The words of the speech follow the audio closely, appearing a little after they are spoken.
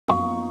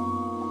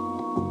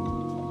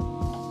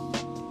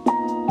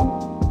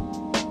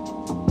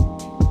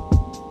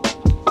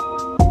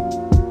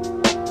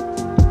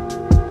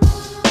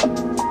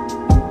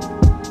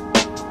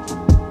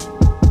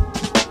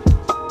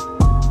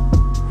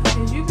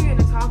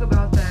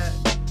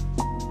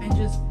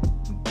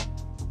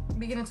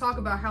to talk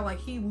about how like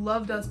he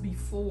loved us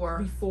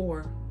before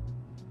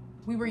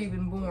we were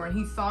even born.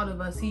 He thought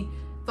of us. He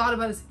thought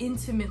about us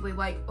intimately,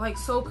 like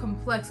so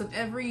complex, of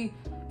every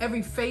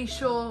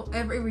facial,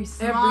 every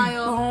smile, every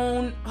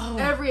bone,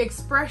 every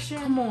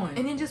expression. Come on.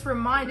 And it just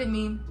reminded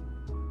me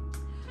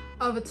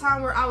of a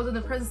time where I was in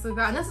the presence of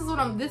God. And that's what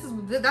I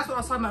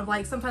was talking about.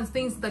 Like sometimes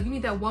things like you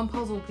need that one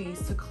puzzle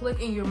piece to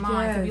click in your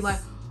mind to be like,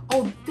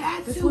 oh,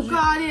 that's who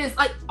God is.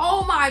 Like,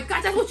 oh my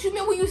God, that's what you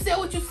meant when you said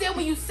what you said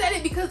when you said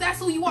it, because that's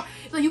who you are.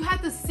 Like you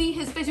have to see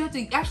his face. You have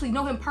to actually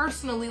know him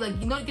personally. Like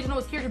get to know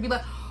his character. Be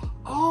like,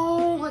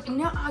 oh, like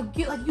now I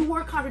get, like you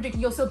were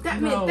contradicting yourself.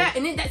 That meant that,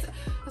 and then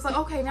it's like,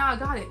 okay, now I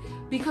got it.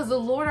 Because the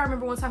Lord, I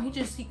remember one time he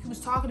was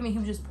talking to me. He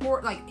was just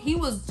pouring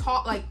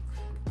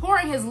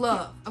his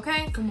love.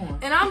 Okay, come on.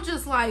 And I'm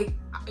just like,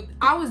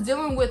 I was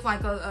dealing with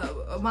like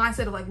a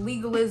mindset of like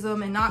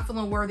legalism and not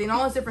feeling worthy and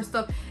all this different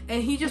stuff.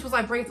 And he just was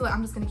like, break it.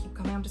 I'm just gonna keep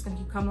coming. I'm just gonna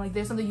keep coming. Like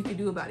there's something you can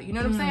do about it. You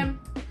know what I'm saying?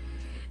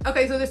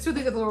 Okay, so there's two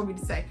things that the Lord wanted me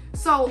to say.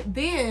 So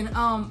then,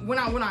 when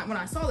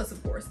I saw this,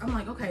 of course, I'm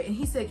like, okay. And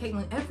he said,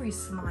 Caitlin, every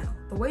smile,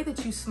 the way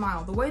that you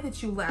smile, the way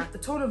that you laugh, the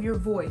tone of your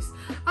voice.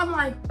 I'm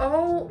like,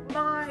 oh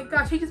my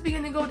gosh. He just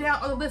began to go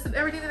down on the list of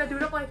everything that I do.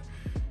 And I'm like,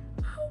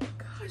 oh my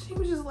gosh. He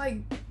was just like,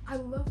 I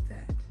love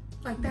that.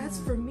 Like, that's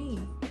for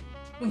me.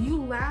 When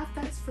you laugh,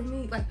 that's for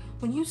me. Like,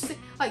 when you say,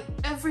 like,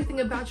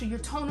 everything about you, your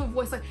tone of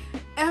voice, like,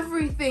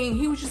 everything.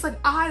 He was just like,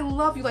 I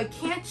love you. Like,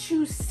 can't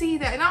you see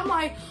that? And I'm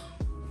like,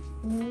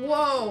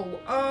 whoa,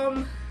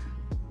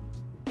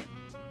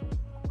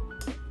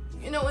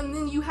 you know, and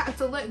then you have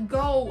to let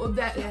go of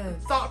that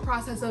thought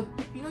process of,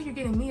 you know, you're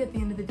getting me at the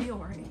end of the deal,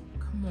 right?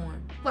 Come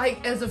on.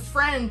 Like, as a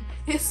friend,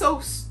 it's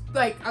so,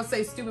 like, I'll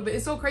say stupid, but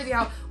it's so crazy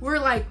how we're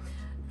like,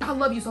 I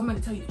love you, so I'm going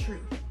to tell you the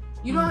truth.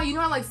 You know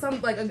how like some,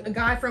 like a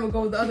guy friend would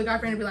go with the other guy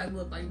friend and be like,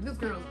 look, like this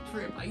girl's a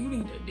trip, like you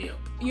need to dip.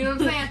 You know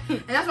what I'm saying?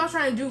 And that's what I was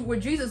trying to do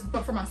with Jesus,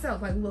 but for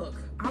myself. Like, look,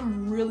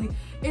 I'm really,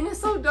 and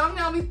it's so dumb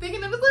now. I'll be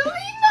thinking of this, like, well,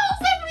 he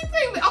knows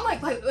everything. But I'm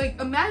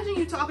like, imagine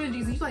you talking to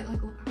Jesus. You're like,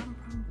 look, I'm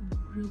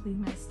really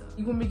messed up.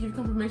 You want me to give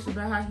confirmation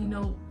about how he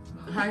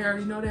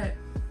already know that?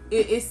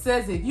 It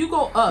says it. You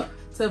go up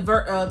to I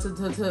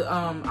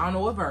don't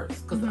know what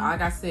verse, because like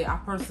I said, I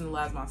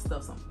personalize my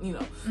stuff, you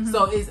know.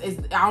 So it's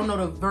I don't know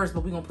the verse,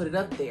 but we're gonna put it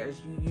up there,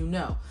 as you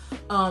know.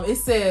 It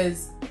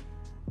says,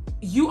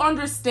 you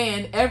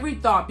understand every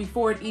thought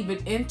before it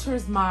even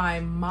enters my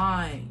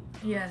mind.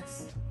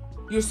 Yes.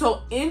 You're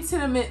so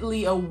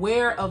intimately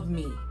aware of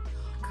me.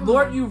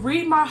 Lord, you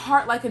read my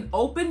heart like an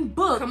open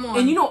book. Come on.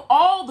 And you know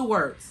all the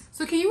words.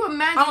 So can you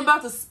imagine? I'm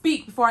about to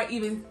speak before I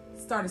even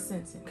start a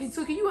sentence.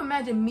 So can you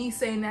imagine me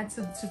saying that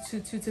to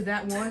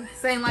that one?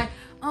 Saying like,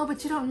 oh,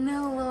 but you don't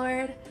know,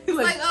 Lord. He's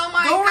like, oh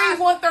my go God. read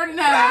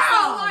 139. Girl,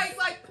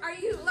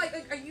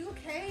 are you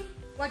okay?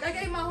 Like, I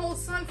gave my whole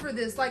son for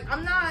this. Like,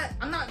 I'm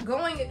not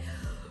going.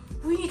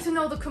 We need to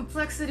know the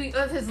complexity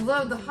of his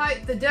love, the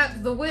height, the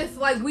depth, the width.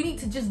 Like, we need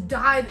to just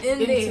dive in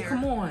there.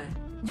 Come on.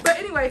 But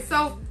anyway,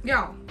 so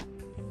y'all.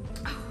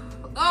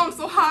 Oh, I'm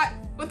so hot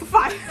with the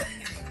fire.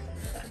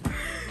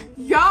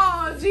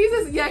 Y'all,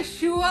 Jesus,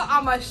 Yeshua,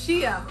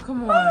 Amashiach.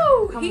 Come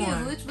on. He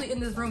is literally in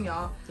this room,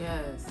 y'all.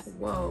 Yes.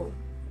 Whoa.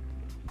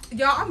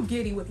 Y'all, I'm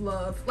giddy with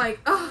love. Like,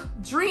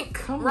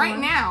 drink right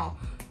now.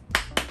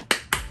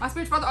 My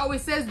spiritual father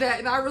always says that,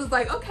 and I was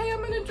like, okay,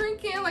 I'm gonna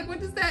drink in. Like, what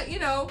does that, you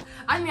know?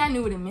 I mean, I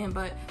knew what it meant,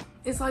 but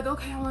it's like,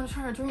 okay, I'm gonna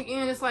try to drink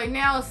in. It's like,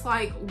 now it's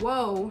like,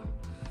 whoa.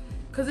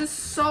 Because it's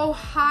so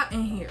hot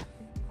in here.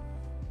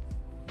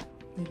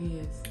 It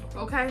is.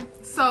 Okay,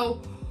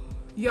 so,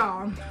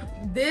 y'all,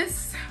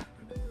 this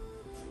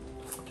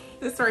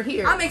right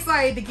here, I'm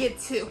excited to get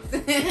to.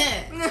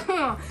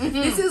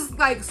 This is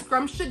like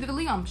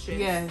scrumptious-diddly-umptious.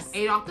 Yes.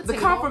 Ate off the table. The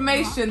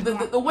confirmation,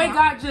 the way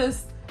God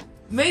just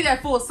made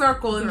that full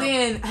circle, and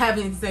then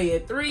having to say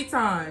it 3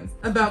 times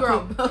about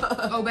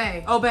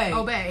obey.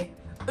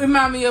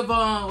 Remind me of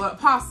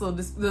Apostle,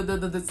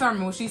 the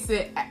sermon when she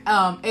said,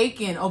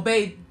 Achan,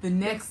 obey the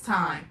next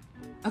time.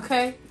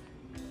 Okay?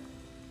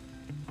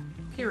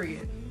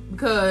 Period.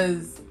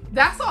 Because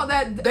that's all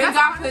that. Thank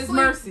God for his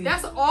mercy.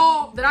 That's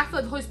all that I feel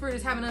like the Holy Spirit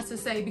is having us to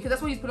say, because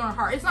that's what he's put on our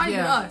heart. It's not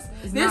even us.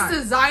 This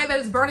desire that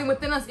is burning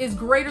within us is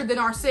greater than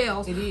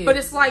ourselves. It is. But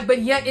it's like, but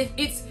yet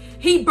it's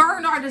he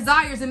burned our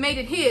desires and made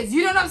it his.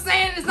 You know what I'm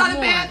saying? It's not a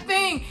bad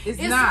thing.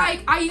 It's not.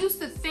 Like, I used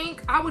to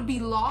think I would be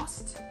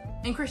lost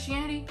in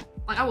Christianity.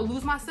 Like, I would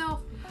lose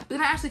myself. But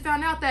then I actually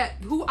found out that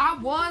who I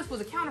was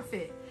a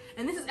counterfeit.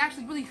 And this is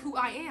actually really who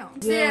I am.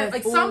 Yeah,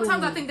 like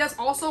sometimes I think that's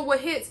also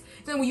what hits.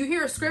 Then when you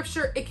hear a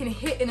scripture, it can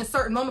hit in a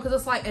certain moment, because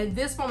it's like at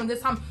this moment,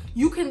 this time, sometimes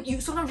you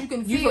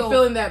can feel. You're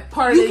fulfilling that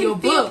part of your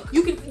book.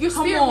 Your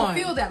spirit will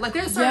feel that. Like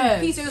there's a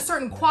certain peace, there's a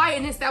certain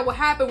quietness that will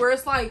happen where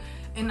it's like,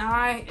 and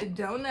I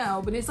don't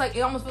know, but it's like, it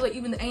almost feels like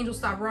even the angels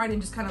stop writing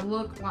and just kind of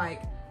look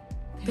like,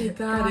 they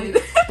got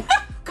it.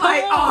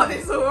 Like, all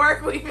this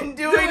work we've been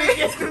doing to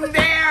get them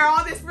there,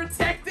 all this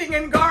protecting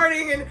and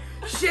guarding and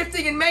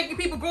shifting and making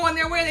people go in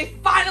their way, they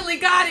finally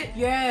got it.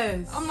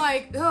 Yes. I'm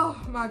like,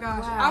 oh my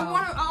gosh.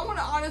 Wow. I want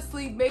to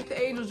honestly make the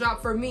angel's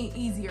job for me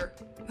easier.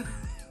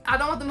 I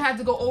don't want them to have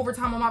to go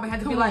overtime on my behalf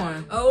to be Come like,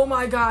 on. oh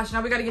my gosh,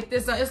 now we got to get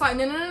this done. It's like,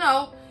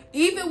 no.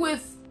 Even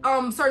with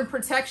certain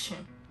protection,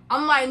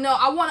 I'm like, no,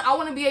 I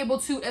want to be able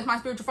to, as my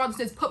spiritual father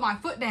says, put my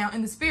foot down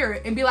in the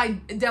spirit and be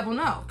like, devil,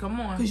 no.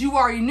 Come on. Because you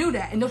already knew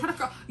that. And don't try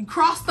to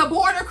cross the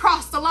border,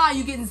 cross the line,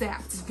 you getting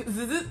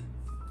zapped.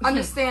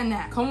 Understand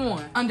that. Come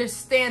on.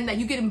 Understand that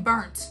you getting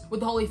burnt with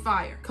the holy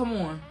fire. Come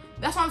on.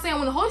 That's what I'm saying.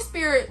 When the Holy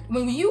Spirit,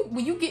 when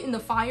you get in the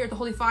fire, the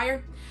Holy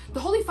Fire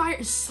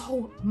is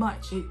so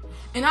much.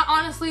 And I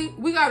honestly,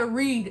 we gotta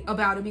read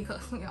about it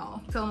because,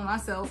 y'all, I'm telling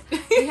myself,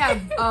 we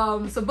have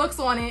some books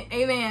on it,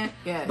 amen.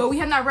 Yes. But we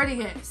have not read it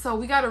yet, so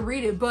we gotta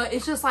read it. But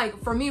it's just like,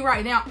 for me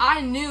right now, I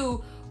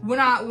knew when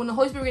the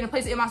Holy Spirit began to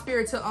place it in my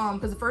spirit to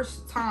because the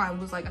first time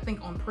was like, I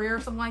think on prayer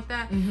or something like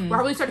that, where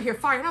I really started to hear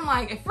fire, and I'm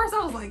like, at first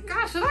I was like,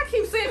 gosh, should I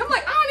keep saying it? I'm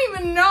like, I don't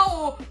even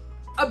know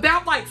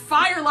about like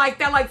fire like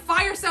that. Like,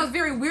 fire sounds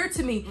very weird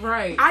to me.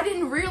 Right. I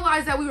didn't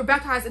realize that we were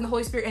baptized in the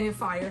Holy Spirit and in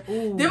fire.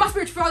 Ooh. Then my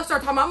spiritual father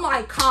started talking about, I'm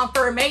like,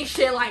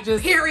 confirmation, like,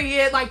 just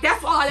period. Like,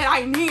 that's all that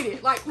I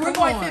needed. Like, we're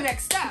going to the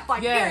next step.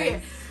 Like,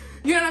 period.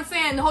 You know what I'm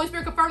saying? The Holy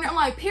Spirit confirmed it. I'm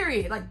like,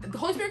 period. Like, the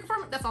Holy Spirit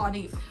confirmed it. That's all I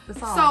need.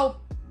 That's all. So,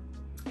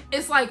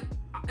 it's like,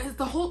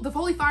 the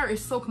holy fire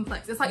is so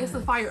complex. It's like, it's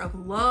the fire of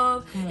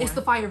love. It's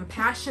the fire of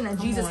passion that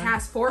Jesus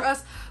has for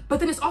us. But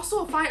then it's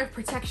also a fire of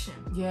protection.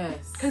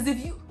 Yes. Because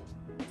if you...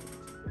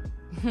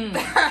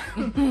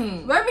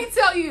 Let me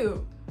tell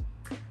you,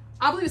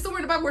 I believe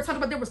somewhere in the Bible we're talking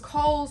about there was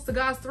coals to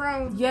God's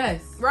throne.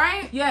 Yes.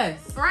 Right?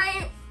 Yes.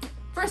 Right?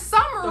 For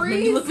some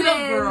reason, look it up,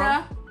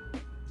 girl.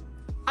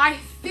 I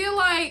feel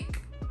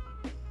like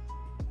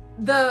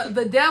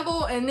the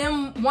devil and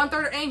them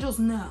 1/3 of angels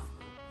know.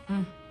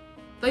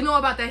 They know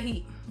about that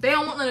heat. They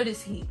don't want none of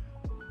this heat.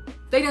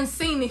 They done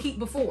seen the heat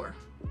before.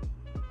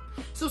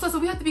 So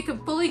we have to be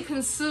fully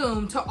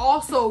consumed to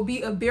also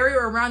be a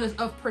barrier around us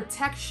of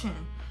protection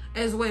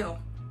as well.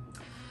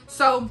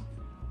 So,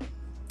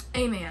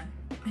 amen.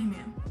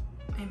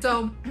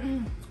 So,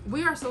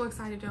 we are so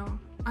excited, y'all.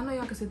 I know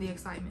y'all can see the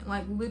excitement.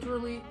 Like,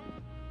 literally,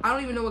 I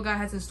don't even know what God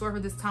has in store for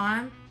this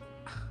time.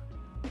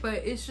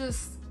 But it's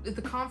just,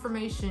 the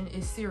confirmation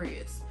is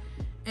serious.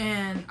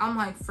 And I'm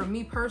like, for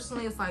me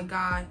personally, it's like,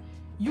 God,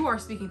 you are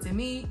speaking to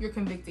me. You're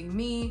convicting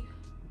me.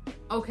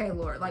 Okay,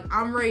 Lord. Like,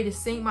 I'm ready to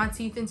sink my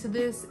teeth into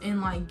this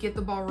and, like, get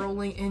the ball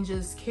rolling and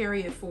just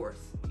carry it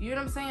forth. You know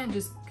what I'm saying?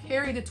 Just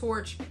carry the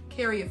torch,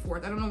 carry it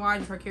forth. I don't know why I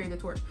just heard carry the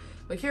torch,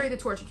 but carry the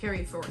torch and carry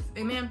it forth.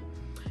 Amen.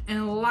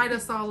 And light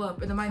us all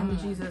up in the mighty name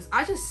of Jesus.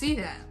 I just see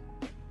that.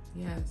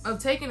 Yes.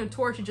 Of taking a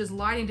torch and just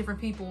lighting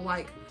different people.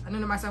 Like, I know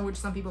that might sound weird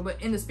to some people,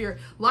 but in the spirit,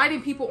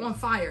 lighting people on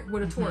fire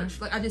with a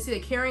torch. Like, I just see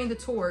that, carrying the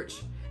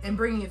torch and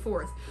bringing it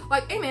forth.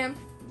 Like, amen.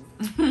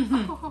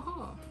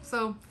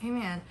 So,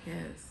 amen.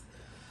 Yes.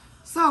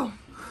 So,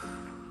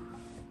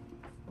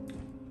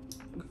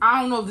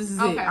 I don't know if this is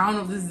it. I don't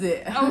know if this is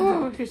it.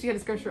 Oh, because she had a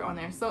scripture on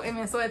there. So,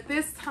 amen. So at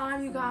this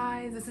time, you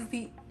guys, this is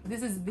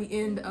the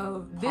end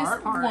of this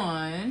part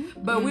 1.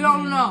 But we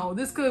don't know.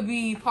 This could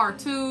be part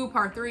 2,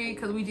 part 3,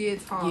 because we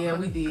did talk. Yeah,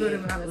 we did. Good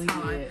amount of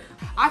time. Did.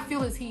 I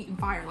feel it's heat and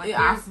fire. Like,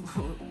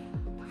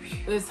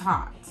 it's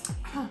hot.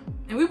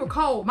 And we were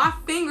cold. My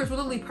fingers were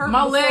literally purple.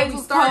 My legs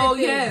was cold.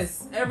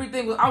 Yes,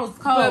 everything was. I was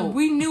cold. But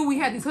we knew we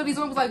had these hoodies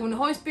on. It was like, when the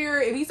Holy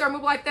Spirit, if he started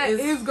moving like that,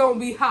 it's gonna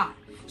be hot.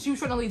 She was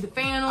trying to leave the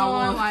fan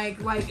on,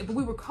 but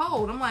we were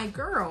cold. I'm like,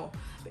 girl.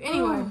 But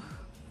anyway,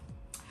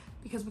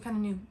 because we kind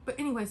of knew. But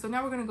anyway, so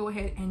now we're gonna go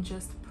ahead and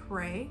just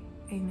pray.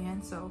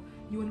 Amen. So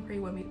you want to pray?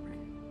 You want me to pray?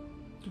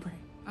 You pray.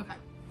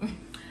 Okay.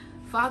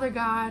 Father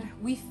God,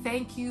 we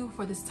thank you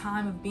for this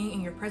time of being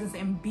in your presence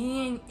and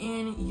being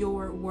in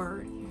your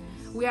word.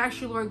 We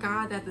ask you, Lord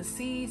God, that the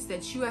seeds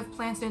that you have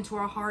planted into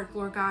our heart,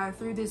 Lord God,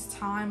 through this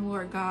time,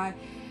 Lord God,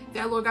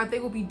 that, Lord God, they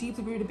will be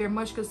deeply rooted to bear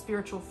much good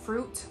spiritual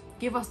fruit.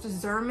 Give us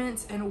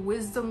discernment and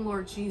wisdom,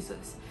 Lord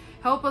Jesus.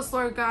 Help us,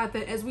 Lord God,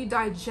 that as we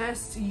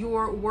digest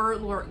your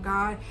word, Lord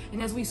God,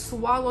 and as we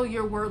swallow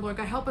your word, Lord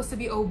God, help us to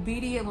be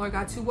obedient, Lord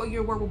God, to what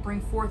your word will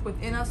bring forth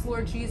within us,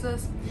 Lord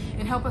Jesus,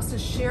 and help us to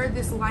share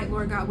this light,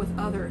 Lord God, with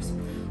others,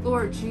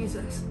 Lord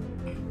Jesus.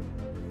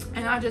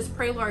 And I just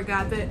pray, Lord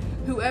God, that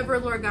whoever,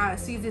 Lord God,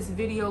 sees this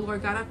video,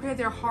 Lord God, I pray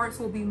their hearts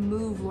will be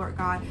moved, Lord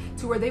God,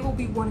 to where they will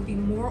want to be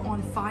more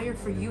on fire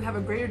for you, have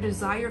a greater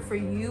desire for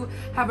you,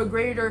 have a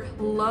greater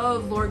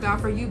love, Lord God,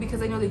 for you, because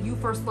they know that you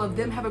first loved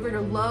them, have a greater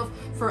love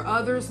for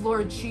others,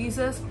 Lord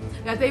Jesus,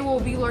 that they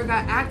will be, Lord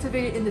God,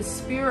 activated in the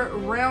spirit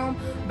realm,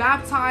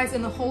 baptized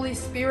in the Holy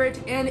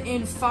Spirit and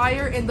in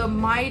fire in the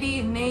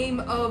mighty name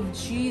of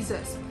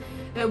Jesus.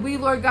 That we,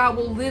 Lord God,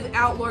 will live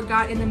out, Lord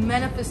God, in the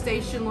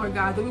manifestation, Lord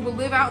God. That we will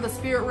live out in the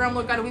spirit realm,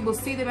 Lord God, and we will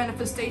see the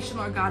manifestation,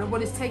 Lord God, of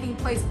what is taking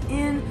place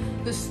in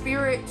the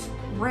spirit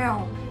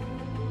realm.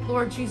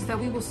 Lord Jesus, that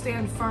we will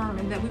stand firm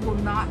and that we will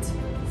not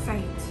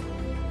faint.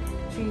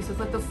 Jesus,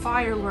 let the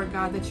fire, Lord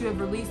God, that you have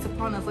released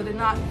upon us, let it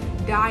not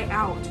die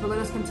out, but let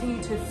us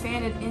continue to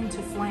fan it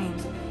into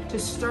flames, to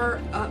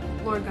stir up,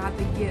 Lord God,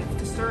 the gift,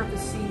 to stir up the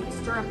seed,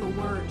 stir up the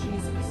word,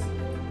 Jesus.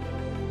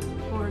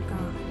 Lord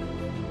God,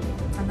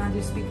 And I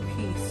just speak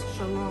peace,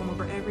 shalom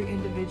over every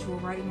individual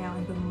right now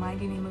in the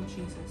mighty name of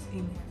Jesus.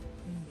 Amen.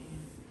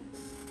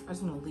 I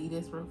just want to lead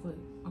this real quick.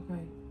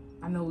 Okay.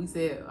 I know we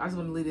said, I just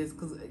want to lead this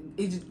because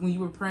when you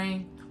were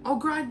praying. Oh,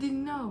 girl, I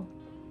didn't know.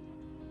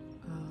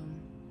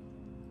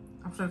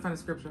 I'm trying to find the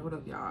scripture. Hold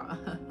up, y'all.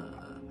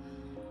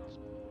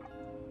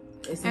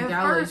 It's in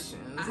At Galatians.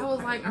 first, I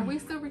was like, are we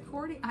still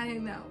recording? I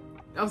didn't know.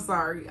 I'm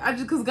sorry.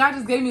 Because God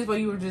just gave me this while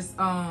you were just,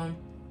 that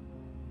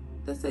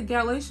said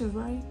Galatians,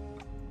 right?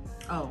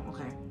 Oh,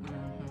 okay.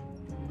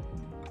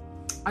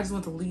 I just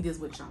want to lead this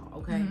with y'all,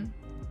 okay?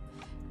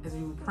 Mm-hmm. As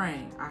we were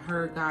praying, I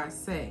heard God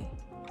say,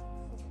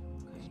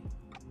 okay,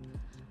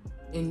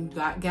 in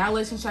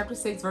Galatians chapter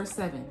 6, verse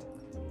 7,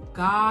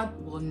 God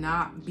will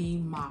not be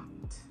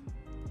mocked.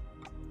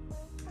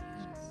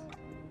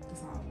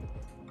 That's all.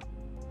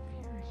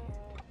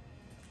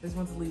 I just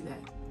want to leave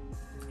that.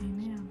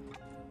 Amen.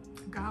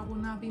 God will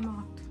not be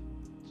mocked.